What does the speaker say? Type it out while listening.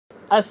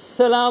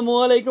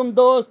अस्सलामुअलैकुम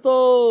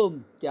दोस्तों,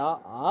 क्या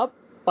आप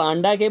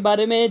पांडा के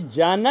बारे में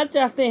जानना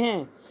चाहते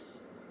हैं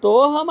तो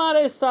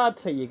हमारे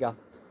साथ रहिएगा।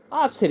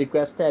 आपसे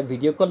रिक्वेस्ट है,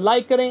 वीडियो को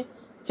लाइक करें,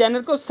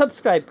 चैनल को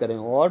सब्सक्राइब करें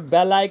और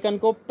बेल आइकन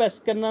को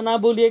प्रेस करना ना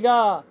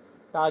भूलिएगा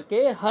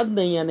ताकि हर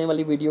नई आने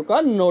वाली वीडियो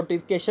का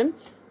नोटिफिकेशन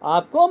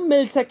आपको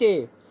मिल सके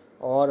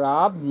और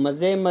आप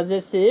मज़े मज़े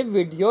से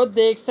वीडियो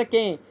देख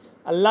सकें।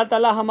 अल्लाह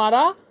ताला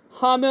हमारा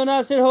हामी और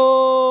नासिर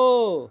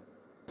हो।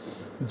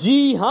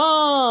 जी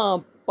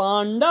हाँ,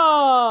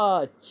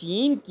 पांडा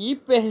चीन की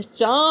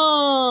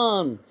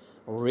पहचान,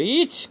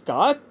 रीछ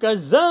का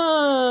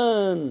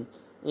कज़न,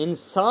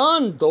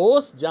 इंसान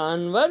दोस्त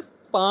जानवर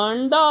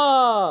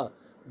पांडा,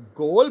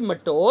 गोल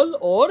मटोल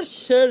और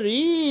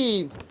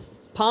शरीफ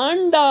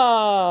पांडा।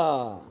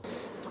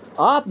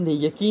 आपने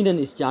यकीनन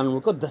इस जानवर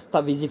को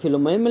दस्तावेजी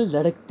फिल्मों में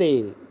लड़कते,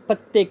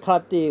 पत्ते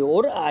खाते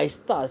और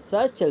आहिस्ता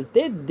आहिस्ता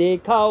चलते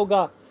देखा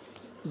होगा।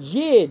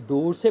 ये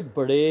दूर से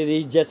बड़े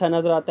रीछ जैसा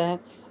नजर आता है।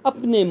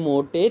 अपने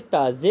मोटे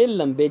ताज़े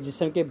लंबे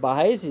जिस्म के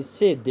बाहिस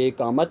हिस्से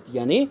देकामत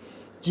यानी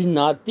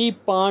जिन्नाती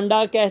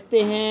पांडा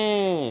कहते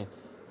हैं।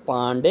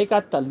 पांडे का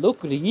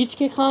ताल्लुक रीछ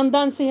के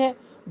ख़ानदान से है।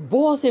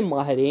 बहुत से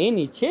माहिरीन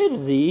नीचे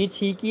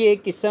रीछ ही की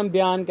एक किस्म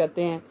बयान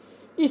करते हैं।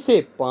 इसे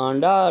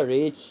पांडा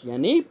रीछ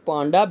यानी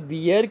पांडा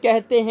बियर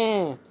कहते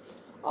हैं।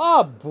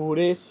 आप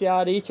बूढ़े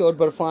स्याह रीछ और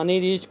बर्फानी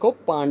रीछ को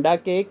पांडा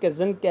के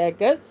कज़न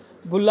कहकर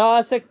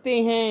बुला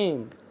सकते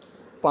हैं।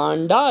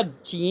 पांडा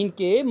चीन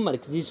के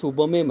मरकजी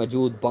सूबों में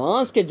मौजूद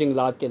बांस के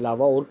जंगलात के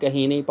अलावा और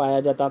कहीं नहीं पाया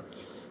जाता।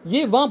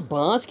 ये वहाँ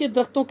बांस के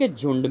दरख्तों के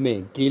झुंड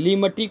में गीली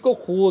मिट्टी को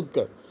खोद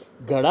कर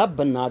घड़ा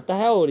बनाता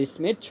है और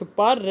इसमें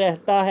छुपा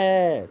रहता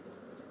है।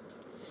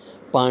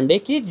 पांडे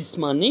की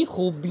जिस्मानी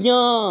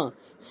खूबियाँ: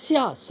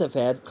 स्याह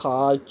सफ़ेद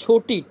खाल,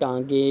 छोटी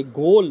टांगे,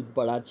 गोल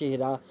बड़ा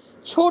चेहरा,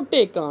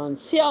 छोटे कान,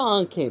 स्याह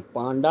आँखें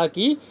पांडा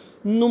की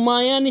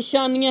नुमायाँ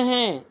निशानियाँ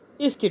हैं।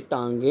 इसकी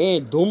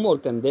टांगें, दुम और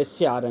कंधे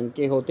स्याह रंग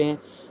के होते हैं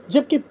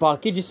जबकि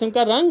बाकी जिस्म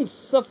का रंग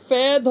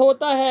सफ़ेद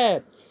होता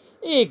है।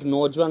 एक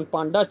नौजवान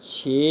पांडा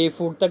 6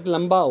 फुट तक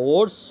लंबा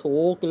और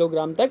 100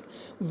 किलोग्राम तक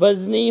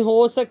वजनी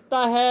हो सकता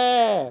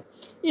है।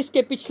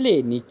 इसके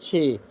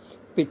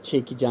पीछे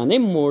की जाने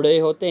मोड़े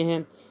होते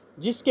हैं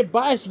जिसके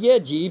बायस ये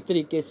अजीब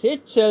तरीके से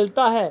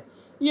चलता है।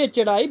 ये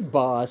चढ़ाई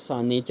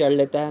बआसानी चढ़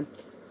लेता है।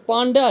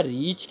 पांडा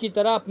रीछ की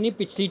तरह अपनी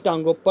पिछली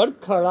टांगों पर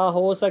खड़ा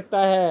हो सकता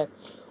है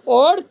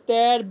और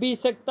तैर भी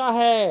सकता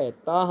है,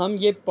 ताहम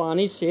ये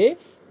पानी से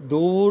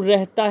दूर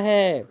रहता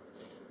है।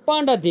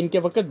 पांडा दिन के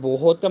वक्त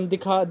बहुत कम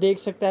देख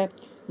सकता है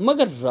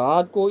मगर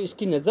रात को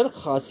इसकी नज़र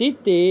खासी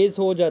तेज़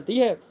हो जाती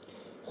है।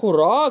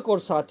 खुराक और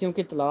साथियों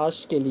की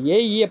तलाश के लिए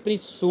ये अपनी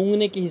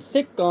सूंघने के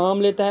हिस्से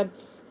काम लेता है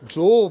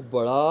जो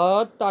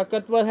बड़ा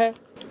ताकतवर है।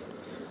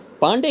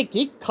 पांडे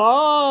की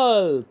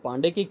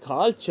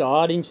खाल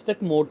 4 इंच तक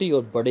मोटी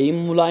और बड़ी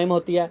मुलायम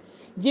होती है।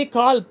 ये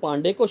खाल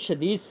पांडे को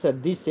शदीद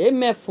सर्दी से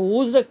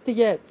महफूज रखती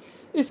है।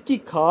 इसकी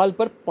खाल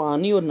पर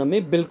पानी और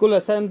नमी बिल्कुल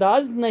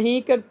असरअंदाज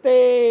नहीं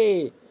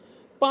करते।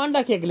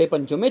 पांडा के अगले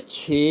पंजों में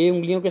 6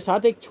 उंगलियों के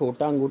साथ एक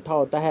छोटा अंगूठा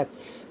होता है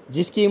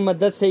जिसकी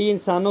मदद से ही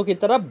इंसानों की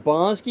तरह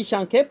बांस की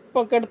शाखें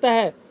पकड़ता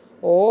है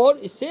और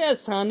इसे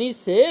आसानी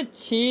से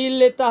छील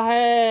लेता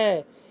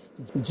है।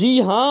 जी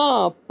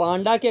हाँ,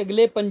 पांडा के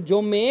अगले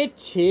पंजों में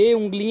 6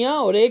 उंगलियां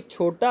और एक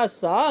छोटा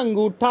सा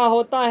अंगूठा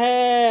होता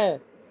है।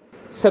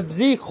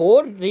 सब्जी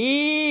खोर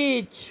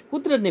रीछ: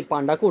 कुदरत ने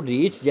पांडा को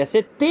रीछ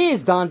जैसे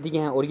तेज दांत दिए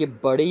हैं और ये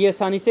बड़ी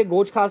आसानी से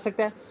गोश्त खा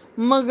सकता है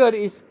मगर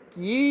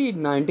इसकी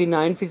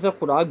 99%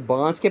 खुराक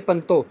बांस के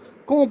पत्तों,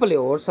 कोंपले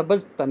और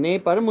सब्ज तने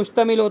पर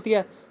मुश्तमिल होती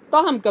है।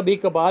 ताहम कभी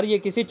कभार ये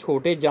किसी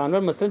छोटे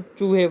जानवर मसलन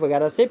चूहे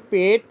वगैरह से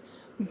पेट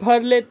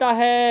भर लेता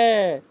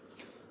है।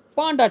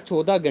 पांडा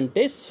 14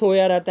 घंटे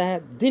सोया रहता है।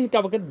 दिन का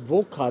वक्त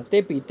वो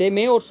खाते पीते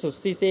में और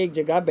सुस्ती से एक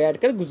जगह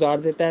बैठकर गुजार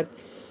देता है।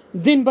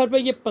 दिन भर में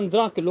ये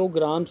 15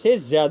 किलोग्राम से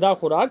ज़्यादा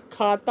खुराक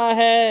खाता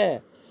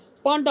है।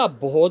 पांडा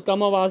बहुत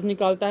कम आवाज़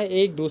निकालता है।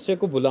 एक दूसरे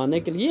को बुलाने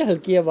के लिए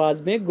हल्की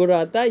आवाज़ में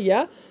गुर्राता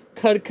या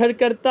खरखर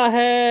करता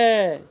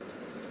है।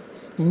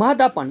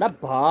 मादा पांडा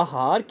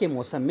बहार के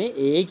मौसम में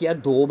 1 या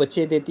 2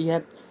 बच्चे देती है।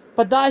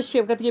 पैदाइश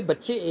के वक्त ये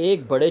बच्चे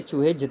एक बड़े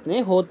चूहे जितने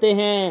होते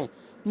हैं।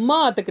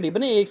 माँ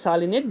तकरीबन 1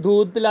 साल इन्हें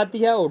दूध पिलाती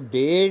है और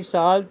 1.5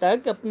 साल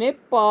तक अपने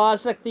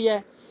पास रखती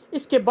है।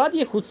 इसके बाद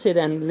ये खुद से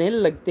रहने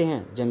लगते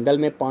हैं। जंगल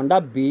में पांडा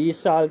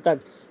 20 साल तक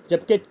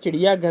जबकि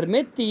चिड़ियाघर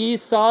में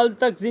 30 साल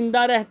तक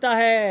जिंदा रहता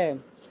है।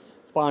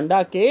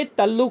 पांडा के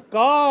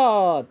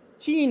तल्लुकात: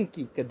 चीन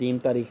की कदीम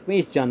तारीख में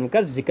इस जानवर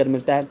का जिक्र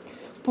मिलता है।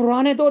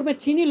 पुराने दौर में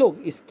चीनी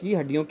लोग इसकी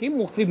हड्डियों की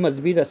मुख्तलिफ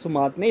मजहबी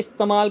रस्मात में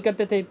इस्तेमाल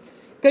करते थे।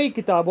 कई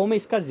किताबों में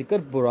इसका जिक्र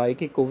बुराई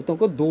की कुव्वतों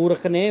को दूर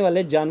रखने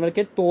वाले जानवर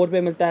के तौर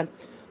पे मिलता है।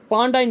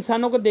 पांडा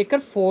इंसानों को देखकर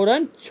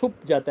फौरन छुप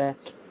जाता है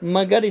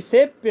मगर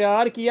इसे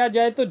प्यार किया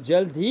जाए तो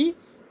जल्द ही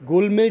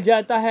घुल मिल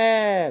जाता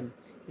है।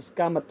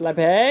 इसका मतलब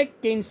है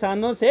कि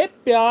इंसानों से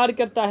प्यार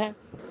करता है।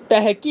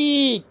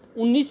 तहकीक: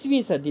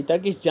 19वीं सदी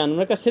तक इस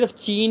जानवर का सिर्फ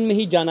चीन में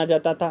ही जाना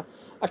जाता था।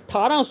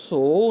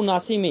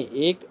 1879 में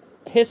एक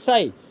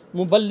हिस्साई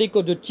मुबल्लिग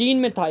को जो चीन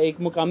में था, एक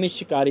मुकामी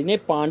शिकारी ने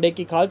पांडे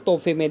की खाल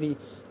तोहफे में दी,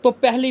 तो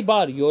पहली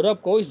बार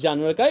यूरोप को इस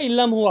जानवर का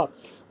इल्म हुआ।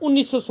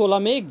 1916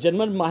 में एक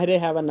जर्मन माहिर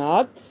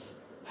हैवानात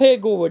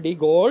हेगोवडी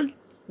गोल्ड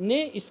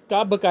ने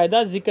इसका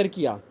बाकायदा जिक्र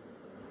किया।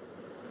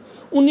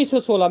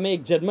 1916 में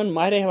एक जर्मन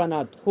माहिर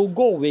हैवानात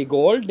हुगो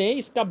वेगोल्ड ने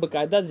इसका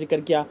बाकायदा जिक्र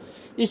किया,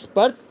 इस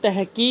पर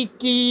तहकीक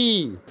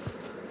की।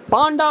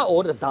 पांडा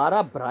और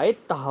अदारा बराए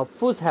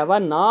तहफ़्फ़ुज़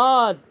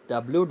हैवानात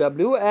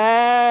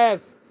WWF।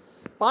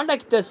 पांडा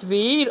की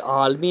तस्वीर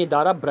आलमी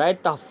अदारा बराए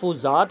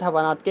तहफ़्फ़ुज़ात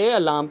हैवानात के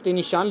अलामती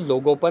निशान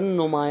लोगों पर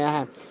नुमाया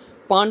है।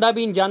 पांडा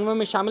भी इन जानवरों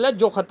में शामिल है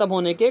जो ख़त्म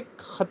होने के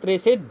ख़तरे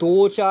से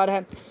दो चार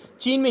है।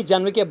 चीन में इस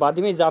जानवर की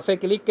आबादी में इजाफे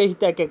के लिए कई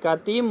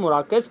तहक़ीक़ाती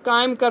मराकज़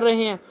कायम कर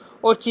रहे हैं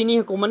और चीनी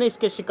हुकूमत ने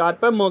इसके शिकार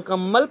पर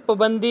मुकम्मल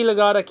पाबंदी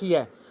लगा रखी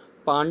है।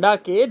 पांडा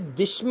के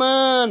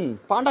दुश्मन।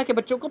 पांडा के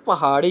बच्चों को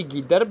पहाड़ी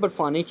गीदड़,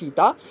 बर्फानी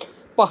चीता,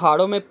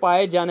 पहाड़ों में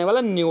पाए जाने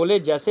वाला न्योले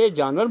जैसे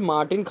जानवर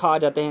मार्टिन खा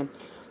जाते हैं।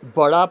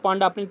 बड़ा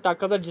पांडा अपनी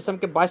ताकतवर जिस्म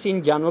के बायस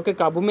इन जानवरों के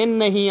काबू में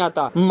नहीं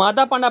आता।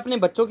 मादा पांडा अपने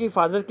बच्चों की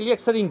हिफाजत के लिए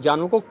अक्सर इन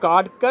जानवरों को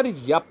काट कर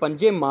या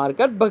पंजे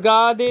मारकर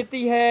भगा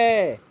देती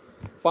है।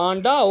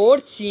 पांडा और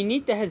चीनी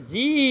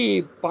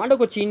तहजीब। पांडा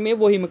को चीन में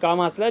वही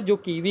मुकाम हासिल है जो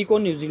कीवी को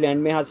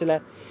न्यूजीलैंड में हासिल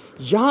है।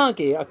 यहाँ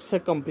के अक्सर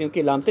कंपनियों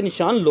के अलामती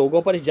निशान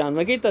लोगों पर इस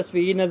जानवर की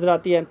तस्वीर नजर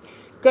आती है।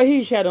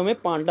 कई शहरों में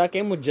पांडा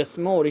के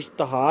मुजस्समों और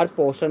इश्तहार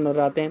पोस्टर नजर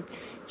आते हैं।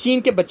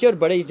 चीन के बच्चे और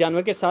बड़े इस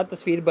जानवर के साथ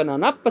तस्वीर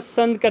बनाना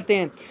पसंद करते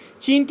हैं।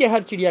 चीन के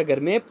हर चिड़ियाघर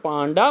में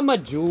पांडा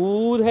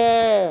मौजूद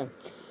है।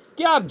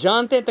 क्या आप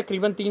जानते हैं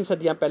तकरीबन 3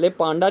 सदियां पहले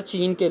पांडा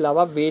चीन के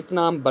अलावा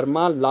वियतनाम,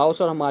 बर्मा,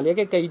 लाओस और हिमालय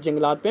के कई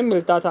जंगलात में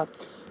मिलता था,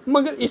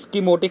 मगर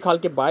इसकी मोटी खाल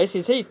के बायस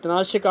इसे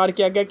इतना शिकार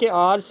किया गया कि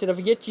आज सिर्फ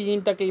ये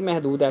चीन तक ही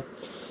महदूद है।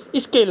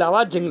 इसके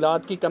अलावा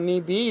जंगलात की कमी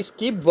भी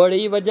इसकी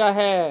बड़ी वजह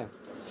है।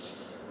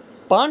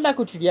 पांडा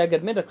को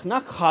चिड़ियाघर में रखना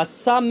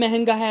खासा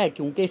महंगा है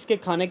क्योंकि इसके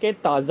खाने के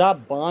ताज़ा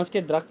बांस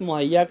के दरख्त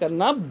मुहैया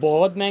करना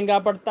बहुत महंगा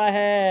पड़ता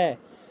है।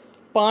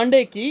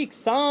 पांडे की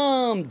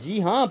इकसाम। जी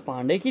हाँ,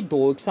 पांडे की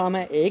 2 इकसाम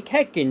है। एक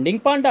है किंडिंग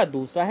पांडा,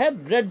 दूसरा है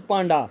रेड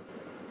पांडा।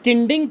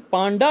 किंडिंग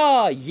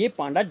पांडा, ये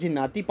पांडा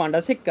जिन्नाती पांडा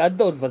से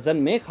कद और वजन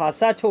में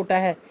खासा छोटा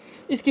है।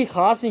 इसकी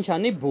खास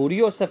निशानी भूरी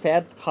और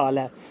सफ़ेद खाल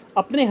है।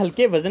 अपने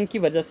हल्के वजन की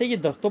वजह से ये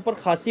दरख्तों पर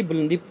खासी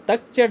बुलंदी तक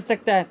चढ़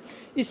सकता है।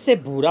 इससे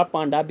भूरा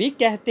पांडा भी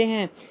कहते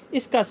हैं।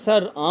 इसका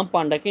सर आम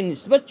पांडा की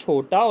निस्बत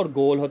छोटा और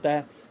गोल होता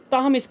है,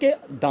 ताहम इसके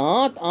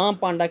दांत आम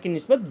पांडा की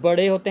निस्बत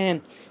बड़े होते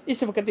हैं।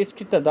 इस वक्त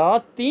इसकी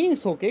तादाद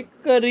 300 के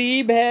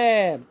करीब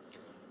है।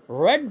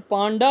 Red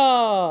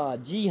panda.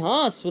 जी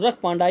हाँ, सुरख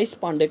पांडा। इस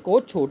पांडे को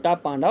छोटा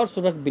पांडा और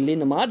सुरख बिल्ली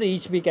नुमा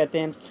रीछ भी कहते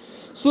हैं।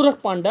 सुरख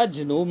पांडा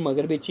जनूब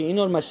मगरबी चीन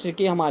और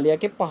मशरकी हिमालय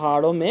के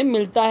पहाड़ों में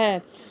मिलता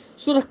है।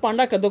 सुरख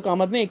पांडा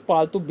कदो-कामत में एक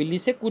पालतू बिल्ली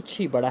से कुछ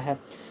ही बड़ा है।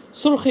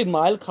 सुर्खी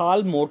माइल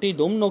खाल, मोटी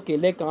दुम,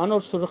 नोकीले कान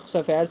और सुर्ख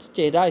सफ़ेद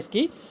चेहरा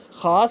इसकी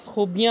खास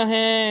खूबियाँ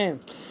हैं।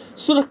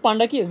 सुरख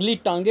पांडा की अगली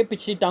टांगें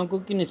पिछली टांगों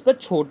की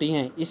निस्बत छोटी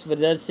हैं, इस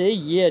वजह से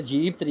ये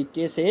अजीब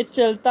तरीके से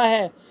चलता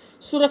है।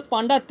 सुरख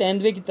पांडा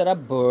तेंदुए की तरह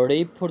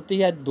बड़ी फुर्ती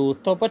है,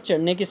 दूतों पर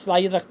चढ़ने की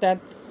सलाहियत रखता है।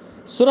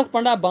 सुरख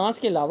पांडा बांस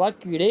के अलावा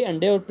कीड़े,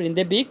 अंडे और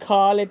परिंदे भी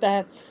खा लेता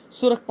है।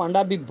 सुरख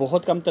पांडा भी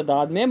बहुत कम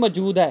तादाद में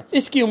मौजूद है।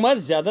 इसकी उम्र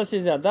ज़्यादा से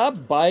ज़्यादा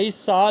 22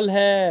 साल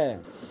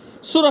है।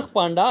 सुरख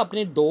पांडा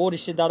अपने 2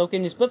 रिश्तेदारों की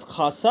निस्बत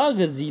खासा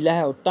गजीला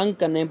है और तंग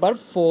करने पर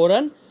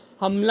फौरन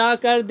हमला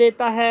कर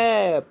देता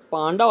है।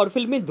 पांडा और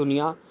फिल्मी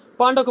दुनिया।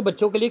 पांडा को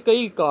बच्चों के लिए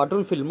कई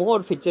कार्टून फिल्मों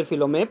और फीचर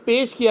फिल्मों में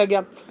पेश किया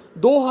गया।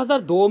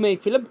 2002 में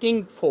एक फिल्म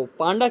किंग फो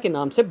पांडा के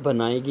नाम से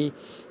बनाई गई।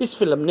 इस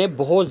फिल्म ने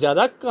बहुत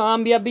ज़्यादा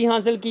कामयाबी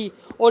हासिल की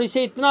और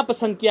इसे इतना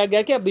पसंद किया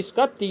गया कि अब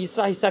इसका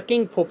तीसरा हिस्सा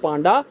किंग फो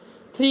पांडा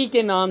 3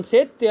 के नाम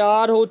से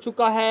तैयार हो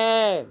चुका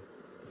है।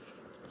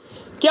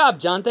 क्या आप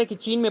जानते हैं कि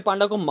चीन में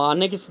पांडा को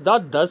मारने की सजा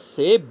 10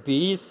 से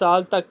 20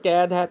 साल तक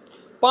कैद है।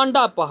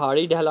 पांडा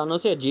पहाड़ी ढलानों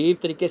से अजीब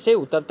तरीके से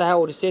उतरता है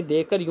और इसे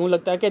देखकर यूं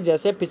लगता है कि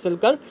जैसे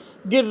फिसलकर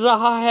गिर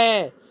रहा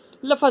है।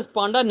 लफ्ज़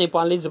पांडा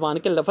नेपाली ज़बान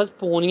के लफ्ज़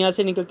पोनिया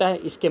से निकलता है।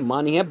 इसके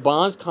मानी है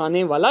बांस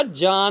खाने वाला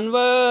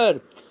जानवर।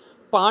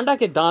 पांडा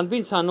के दांत भी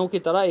इंसानों की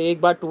तरह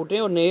एक बार टूटे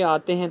और नए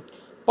आते हैं।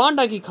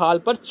 पांडा की खाल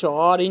पर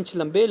 4 इंच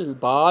लंबे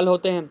बाल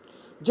होते हैं।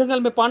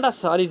 जंगल में पांडा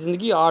सारी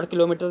ज़िंदगी 8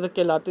 किलोमीटर तक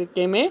के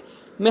इलाके में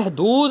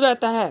महदूद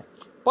रहता है।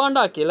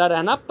 पांडा अकेला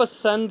रहना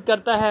पसंद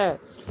करता है।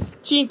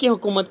 चीन की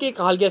हुकूमत के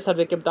एक हालिया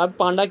सर्वे के मुताबिक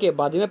पांडा की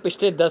आबादी में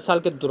पिछले 10 साल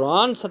के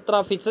दौरान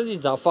 17%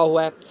 इजाफा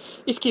हुआ है।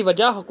 इसकी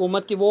वजह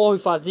हुकूमत की वो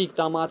हिफाजती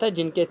इक़दाम है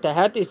जिनके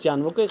तहत इस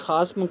जानवर को एक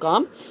ख़ास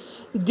मुकाम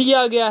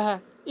दिया गया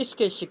है।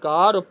 इसके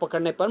शिकार और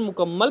पकड़ने पर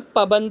मुकम्मल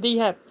पाबंदी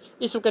है।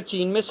 इस वक्त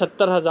चीन में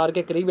 70,000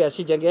 के करीब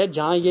ऐसी जगह है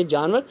जहाँ ये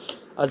जानवर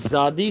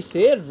आज़ादी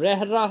से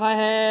रह रहा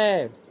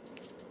है।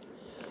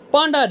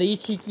 पांडा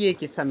रीछ ही की एक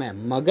किस्म है,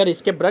 मगर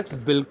इसके बरक्स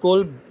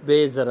बिल्कुल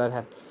बेज़रर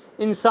है।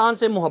 इंसान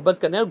से मोहब्बत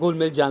करने और घुल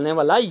मिल जाने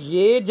वाला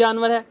ये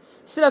जानवर है।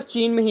 सिर्फ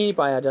चीन में ही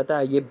पाया जाता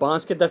है। ये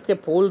बांस के दरख्त के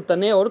फूल,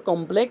 तने और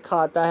कॉम्प्लेक्स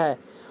खाता है।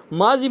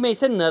 माजी में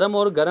इसे नरम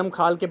और गर्म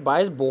खाल के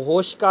बायस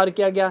बहुत शिकार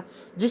किया गया,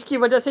 जिसकी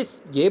वजह से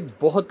ये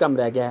बहुत कम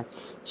रह गया है।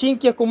 चीन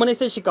की हुकूमत ने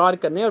इसे शिकार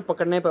करने और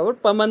पकड़ने पर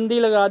पाबंदी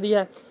लगा दी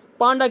है।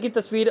 पांडा की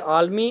तस्वीर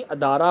आलमी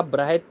अदारा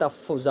बराह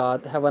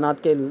तहफ़्फ़ुज़ात हैवानात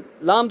के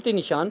लामती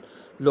निशान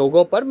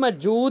लोगों पर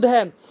मौजूद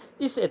है।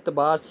 इस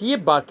एतबार से ये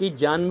बाकी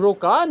जानवरों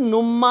का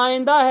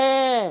नुमाइंदा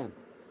है।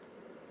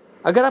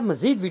 अगर आप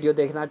मज़ीद वीडियो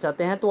देखना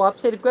चाहते हैं तो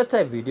आपसे रिक्वेस्ट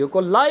है, वीडियो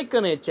को लाइक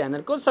करें,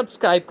 चैनल को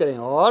सब्सक्राइब करें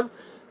और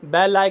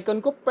बेल आइकन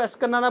को प्रेस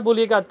करना ना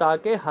भूलिएगा,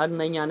 ताकि हर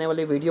नई आने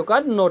वाली वीडियो का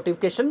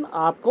नोटिफिकेशन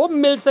आपको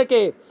मिल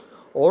सके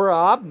और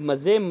आप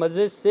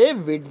मज़े से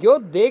वीडियो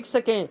देख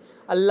सकें।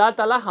 अल्लाह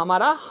ताला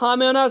हमारा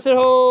हामी नासिर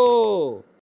हो।